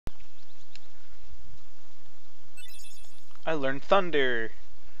I learned thunder.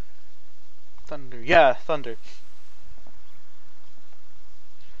 Thunder. Yeah, thunder.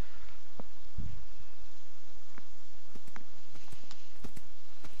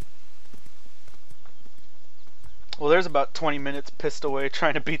 Well, there's about 20 minutes pissed away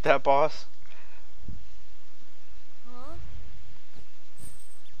trying to beat that boss. Huh?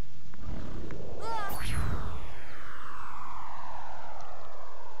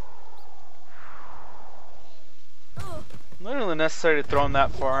 Literally necessary to throw him that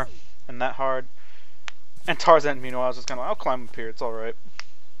far and that hard. And Tarzan, meanwhile, I was just kind of like, I'll climb up here, it's alright.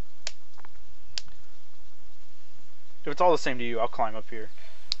 If it's all the same to you, I'll climb up here.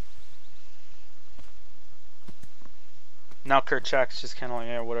 Now Kerchak's just kind of like,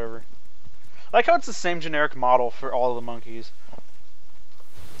 yeah, whatever. I like how it's the same generic model for all of the monkeys.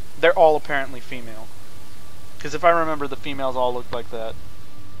 They're all apparently female. Because if I remember, the females all looked like that.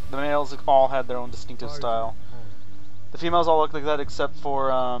 The males all had their own distinctive style. The females all look like that except for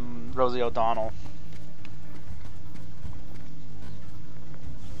Rosie O'Donnell.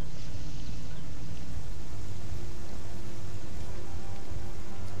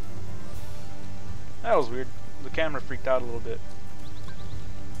 That was weird. The camera freaked out a little bit.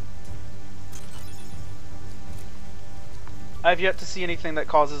 I've yet to see anything that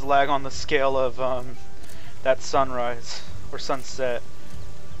causes lag on the scale of that sunrise or sunset.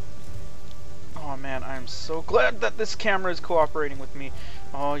 Oh man, I am so glad that this camera is cooperating with me.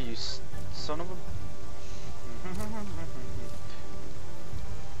 Oh, you son of a...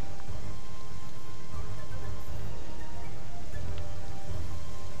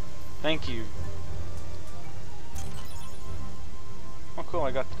 Thank you. Oh cool, I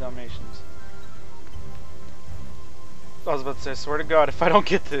got the Dalmatians. I was about to say, I swear to God, if I don't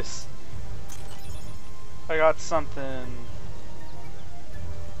get this, I got something.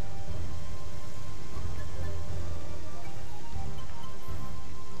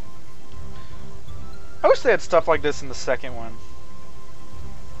 I wish they had stuff like this in the second one.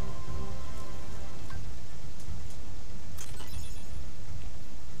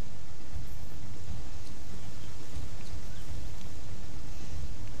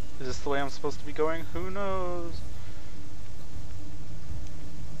 Is this the way I'm supposed to be going? Who knows?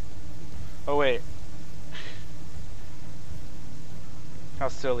 Oh wait. How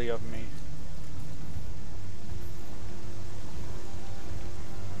silly of me.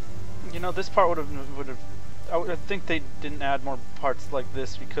 You know, this part would have. I think they didn't add more parts like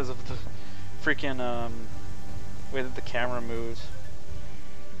this because of the freaking way that the camera moves.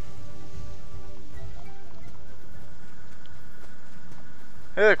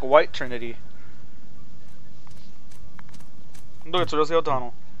 Hey, like a white Trinity. Look, it's Rosie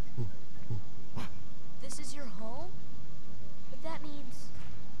O'Donnell. This is your home? But that means...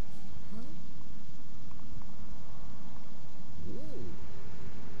 Huh?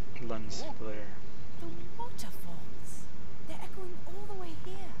 Lens flare. The waterfalls. They're echoing all the way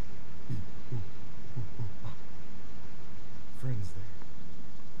here. Friends there.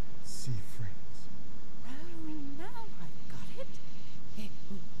 Sea friends. Oh, now I've got it. Hey,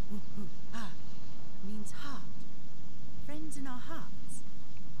 ah, means heart. Friends in our hearts.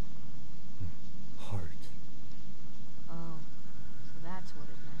 Heart. Oh, so that's what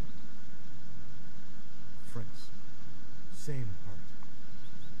it meant. Friends. Same heart.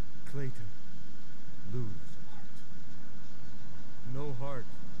 Clayton. Lose heart. No heart.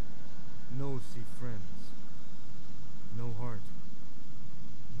 No sea friends. No heart.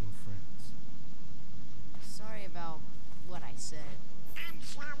 No friends. Sorry about what I said. I'm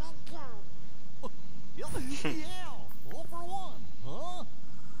sorry too. Yeah, all for one, huh?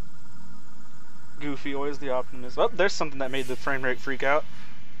 Goofy, always the optimist. Oh, there's something that made the frame rate freak out.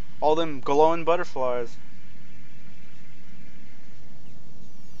 All them glowing butterflies.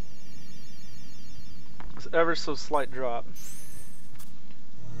 It's ever so slight drop.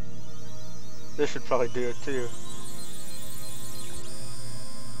 This should probably do it too.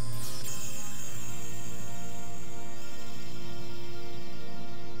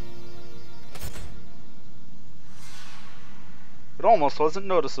 It almost wasn't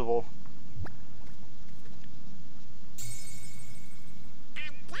noticeable.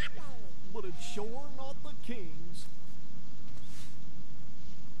 I'm coming. But it's sure not the king's.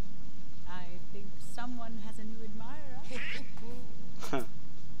 I think someone has a new admirer. No,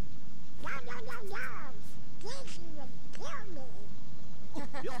 no, no, no. This would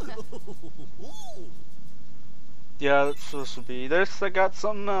kill me. Yeah, that's supposed to be. There's, I got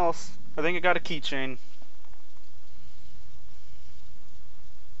something else. I think I got a keychain.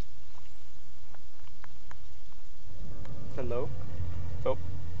 Hello? Oh.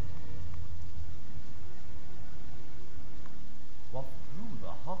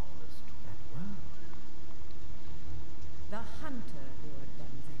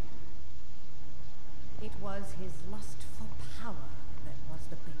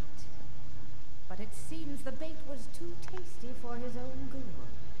 seems the bait was too tasty for his own good.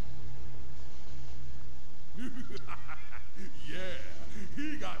 Yeah,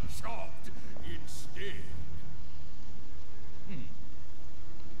 he got chopped instead.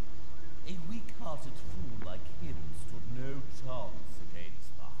 A weak-hearted fool like him stood no chance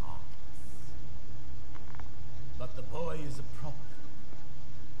against the heartless. But the boy is a problem.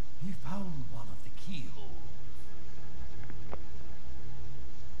 He found one of the keyholes.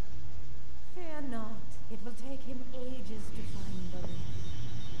 Fear not. It will take him ages to find the ring.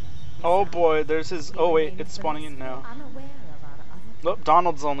 Oh boy, there's his. Oh wait, it's spawning in now. Unaware of our other Nope,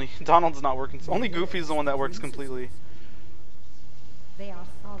 Donald's not working. Only Goofy's the one that works completely. They are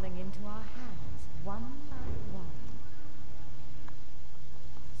falling into our hands, one by one.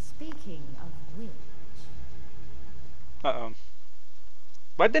 Speaking of which... Uh-oh.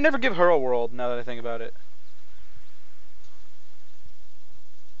 Why'd they never give her a world, now that I think about it?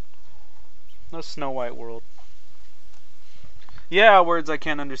 No Snow White world. Yeah, words I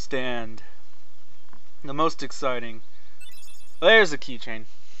can't understand. The most exciting. There's a keychain.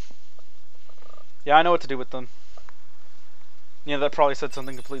 Yeah, I know what to do with them. Yeah, that probably said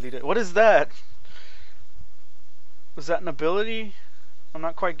something completely different. What is that? Was that an ability? I'm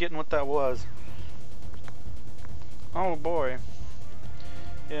not quite getting what that was. Oh boy.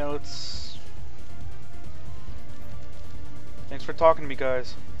 Yeah, let's... Thanks for talking to me,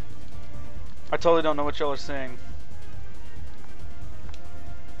 guys. I totally don't know what y'all are saying.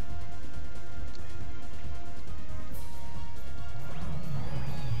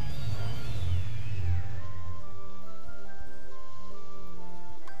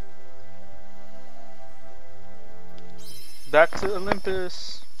 Back to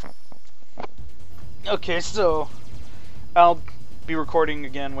Olympus. Okay, so I'll be recording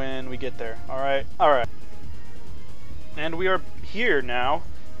again when we get there. Alright? Alright. And we are here now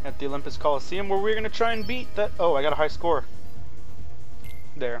at the Olympus Coliseum where we're going to try and beat that. Oh, I got a high score.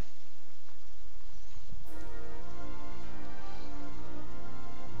 There.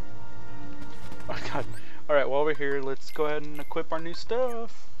 Oh god. Alright, while we're here, let's go ahead and equip our new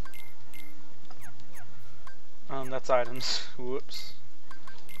stuff. That's items. Whoops.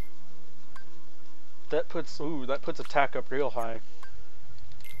 That puts attack up real high.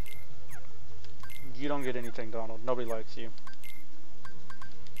 You don't get anything, Donald. Nobody likes you.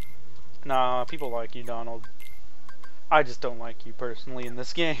 Nah, people like you, Donald. I just don't like you personally in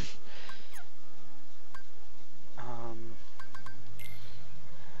this game.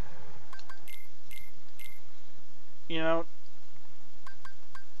 You know,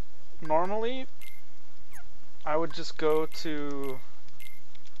 normally I would just go to...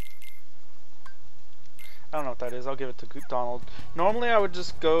 I don't know what that is. I'll give it to Donald. Normally I would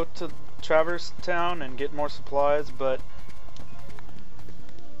just go to Traverse Town and get more supplies, but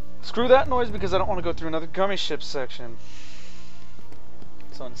screw that noise because I don't want to go through another gummy ship section.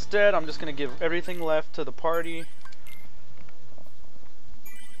 So instead, I'm just going to give everything left to the party.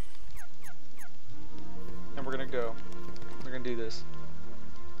 And we're going to go. We're going to do this.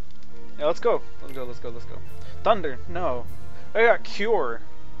 Yeah, let's go. Let's go, let's go, let's go. Thunder, no. I got Cure.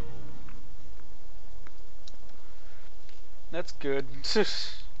 That's good. I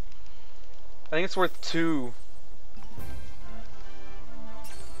think it's worth 2.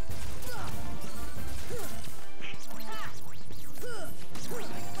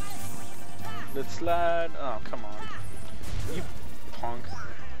 Let's slide. Oh, come on. You punk.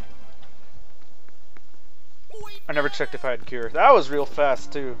 I never checked if I had Cure. That was real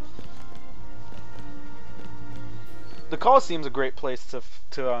fast, too. The Coliseum's a great place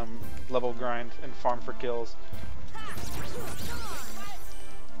to level grind and farm for kills.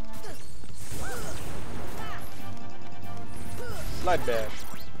 Slide bash.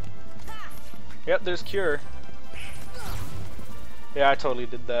 Yep, there's Cure. Yeah, I totally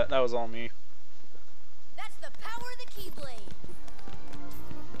did that. That was all me. That's the power of the Keyblade.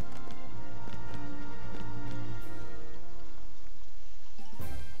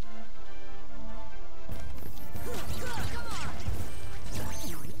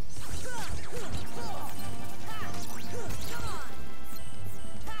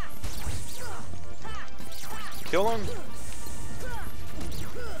 Kill him.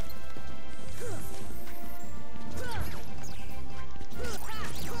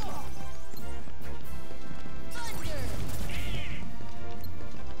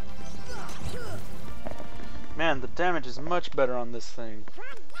 Man, the damage is much better on this thing.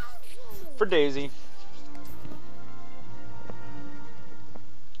 For Daisy.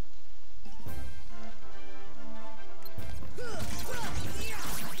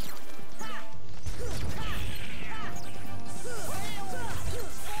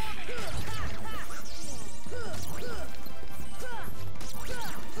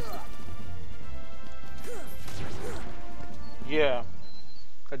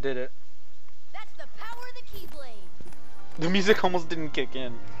 music almost didn't kick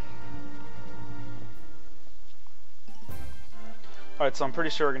in. Alright, so I'm pretty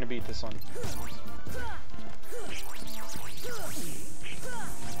sure we're gonna beat this one.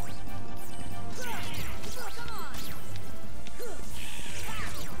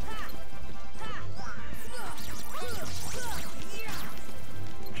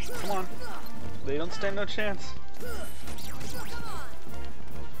 Come on. They don't stand no chance.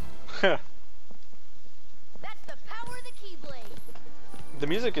 That's the power of the Keyblade. The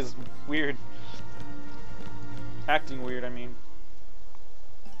music is weird. Acting weird, I mean.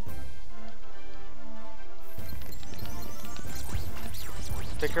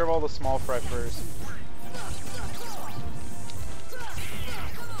 Take care of all the small fry first.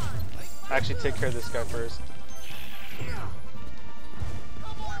 Actually, take care of this guy first.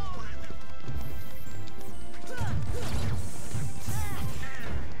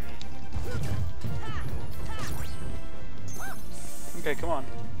 Okay, come on.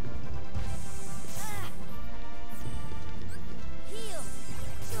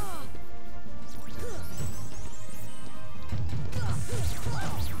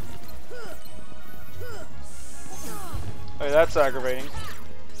 Oh, that's aggravating.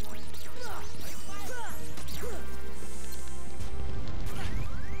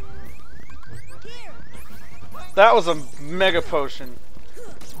 That was a mega potion.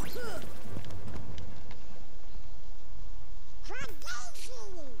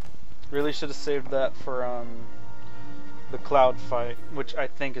 Really should have saved that for the cloud fight, which I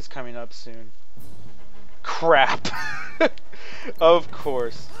think is coming up soon. Crap. Of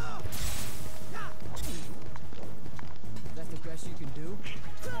course. That's the best you can do?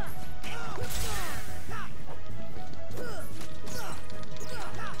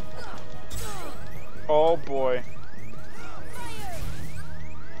 Oh boy.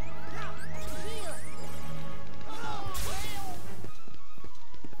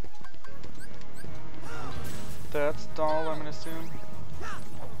 That's Donald, I'm gonna assume.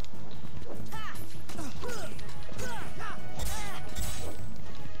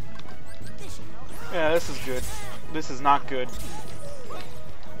 Yeah, this is good. This is not good.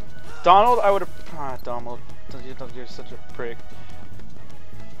 Donald, I would have. Ah, Donald, you're such a prick.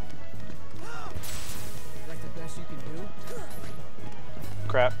 That's the best you can do?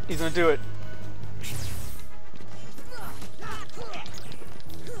 Crap, he's gonna do it.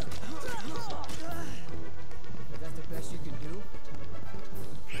 That's the best you can do?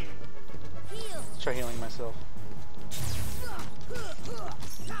 Let's try healing myself.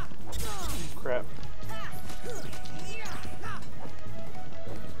 Crap.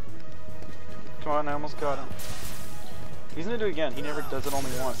 Come on, I almost got him. He's gonna do it again. He never does it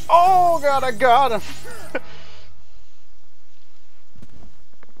only once. Oh god, I got him!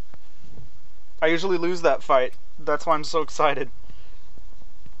 I usually lose that fight. That's why I'm so excited.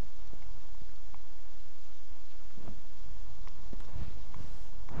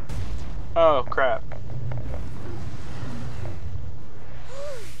 Oh crap.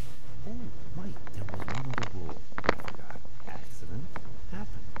 Oh, right, there was one other rule. That accident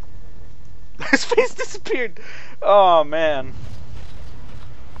happened. His face disappeared. Oh man.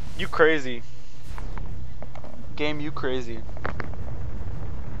 You crazy. Game, you crazy.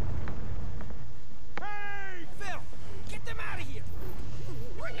 Hey, Phil! Get them out of here!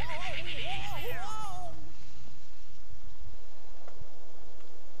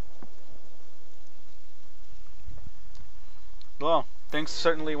 Well, things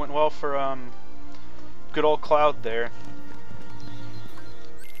certainly went well for good old Cloud there.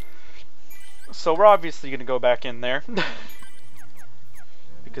 So we're obviously gonna go back in there.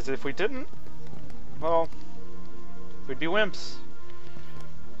 Because if we didn't, well, we'd be wimps.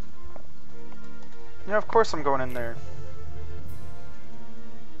 Yeah, of course I'm going in there.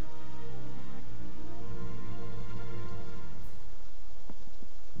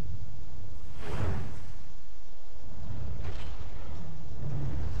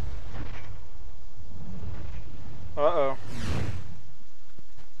 Uh-oh.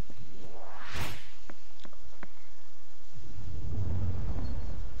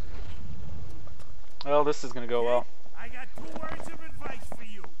 Well, this is gonna go well. I got 2 words of advice for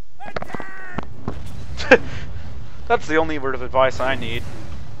you. Attack! That's the only word of advice I need.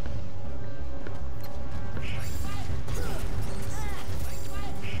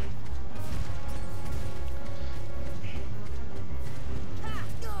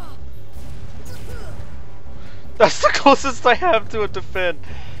 That's the closest I have to a defend.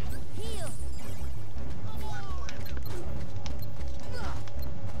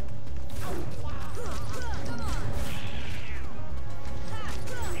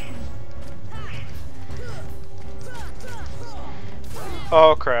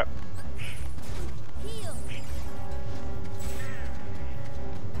 Oh crap. Heal.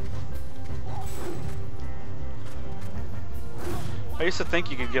 I used to think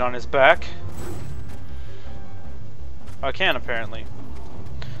you could get on his back. I can apparently.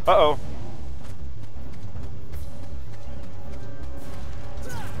 Uh-oh.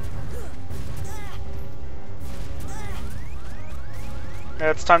 Yeah,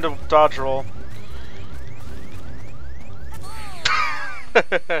 it's time to dodge roll.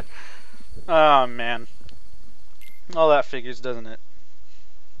 Oh man. All that figures, doesn't it?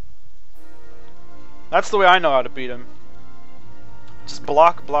 That's the way I know how to beat him. Just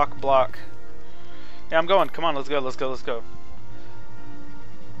block, block, block. Yeah, I'm going. Come on, let's go, let's go, let's go.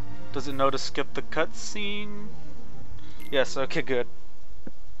 Does it know to skip the cutscene? Yes, okay, good.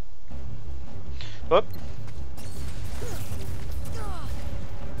 Whoop.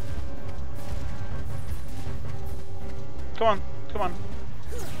 Come on, come on.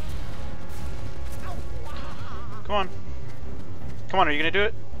 Come on. Come on, are you gonna do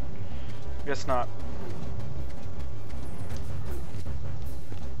it? Guess not.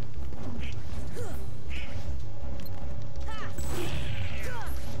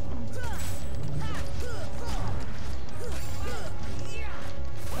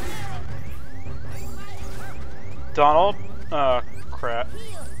 Donald? Oh, crap.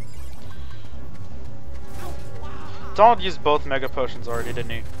 Donald used both mega potions already,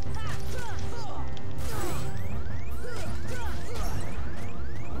 didn't he?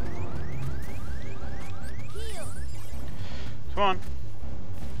 Come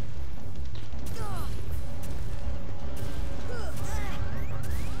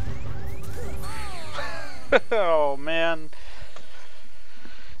on. Oh, man.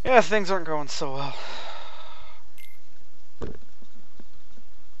 Yeah, things aren't going so well.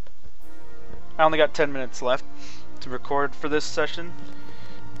 I only got 10 minutes left to record for this session,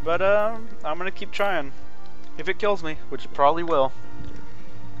 but I'm gonna keep trying. If it kills me, which it probably will.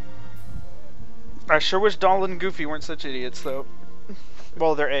 I sure wish Donald and Goofy weren't such idiots, though.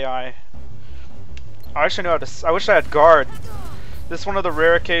 Well, they're AI. I actually know how to. I wish I had guard. This is one of the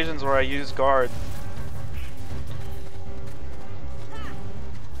rare occasions where I use guard.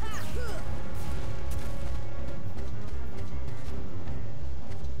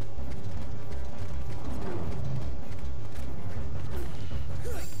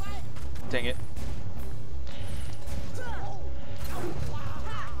 Dang it.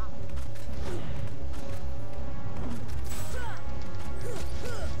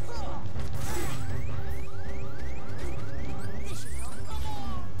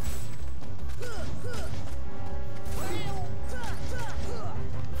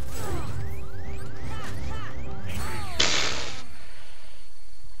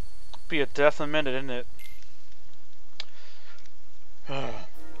 Be a death a minute, isn't it?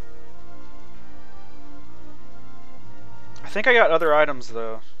 I think I got other items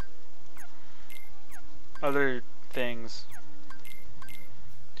though. Other things.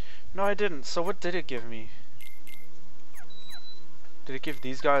 No, I didn't. So what did it give me? Did it give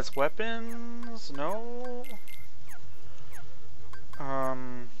these guys weapons? No.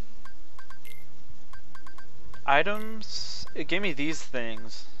 Items? It gave me these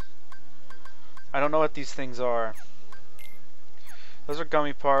things. I don't know what these things are. Those are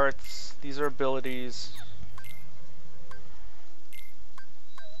gummy parts. These are abilities.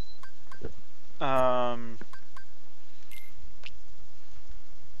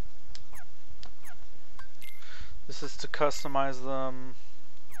 This is to customize them.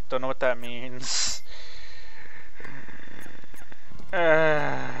 Don't know what that means.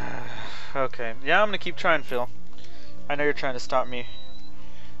 Okay. Yeah, I'm gonna keep trying, Phil. I know you're trying to stop me,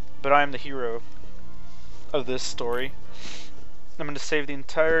 but I am the hero of this story. I'm gonna save the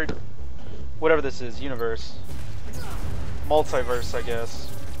entire, whatever this is, universe. Multiverse, I guess.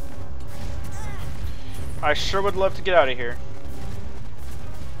 I sure would love to get out of here.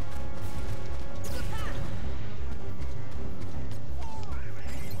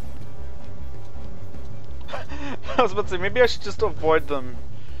 I was about to say, maybe I should just avoid them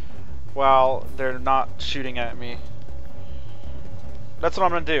while they're not shooting at me. That's what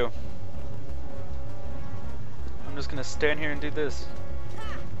I'm gonna do. I'm just gonna stand here and do this.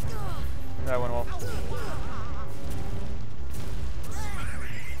 That went well.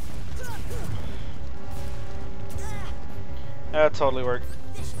 That totally worked.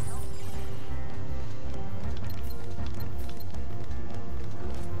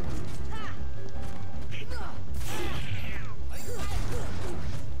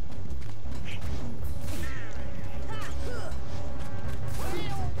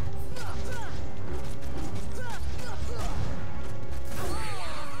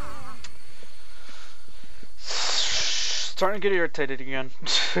 starting to get irritated again.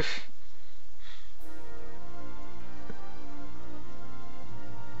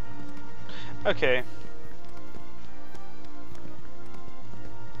 Okay.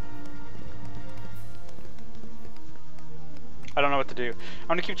 I don't know what to do. I'm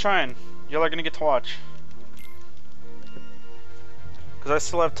gonna keep trying. Y'all are gonna get to watch. Because I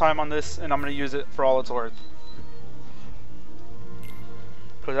still have time on this, and I'm gonna use it for all it's worth.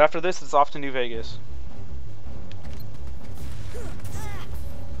 Because after this, it's off to New Vegas.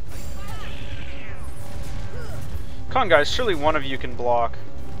 Come on, guys. Surely one of you can block.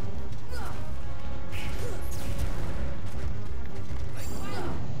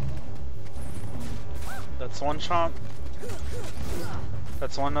 That's one chomp.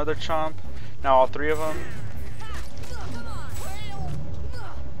 That's one other chomp. Now all three of them.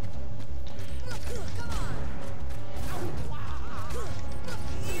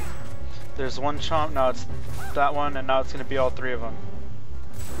 There's one chomp. Now it's that one, and now it's gonna be all three of them.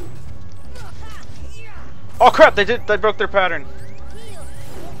 Oh crap! They broke their pattern.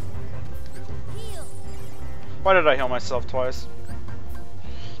 Why did I heal myself twice?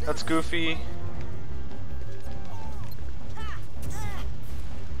 That's goofy.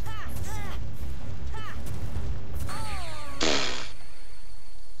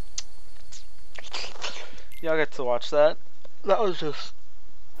 Y'all get to watch that. That was just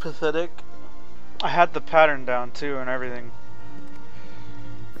pathetic. I had the pattern down too and everything.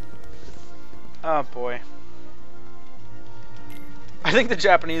 Oh boy. I think the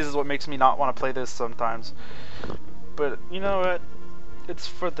Japanese is what makes me not want to play this sometimes. But you know what? It's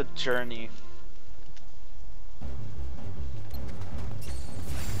for the journey.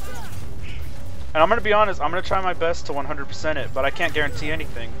 And I'm gonna be honest, I'm gonna try my best to 100% it, but I can't guarantee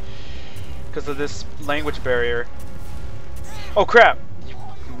anything because of this language barrier. Oh crap! You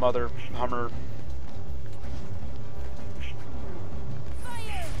mother hummer.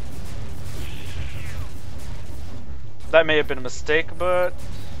 That may have been a mistake, but...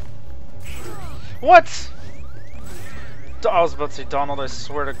 What?! I was about to say, Donald, I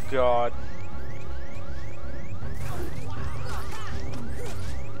swear to God.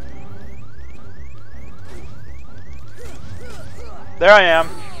 There I am.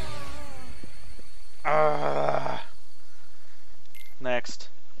 Next.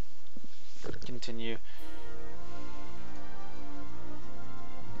 Continue.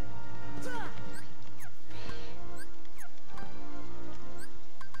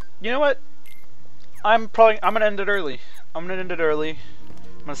 You know what? I'm gonna end it early. I'm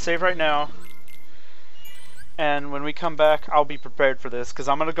gonna save right now. And when we come back, I'll be prepared for this, because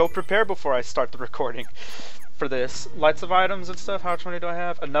I'm gonna go prepare before I start the recording for this. Lights of items and stuff, how much money do I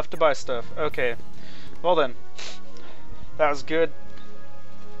have? Enough to buy stuff. Okay. Well then. That was good.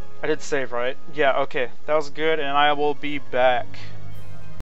 I did save, right? Yeah, okay. That was good, and I will be back.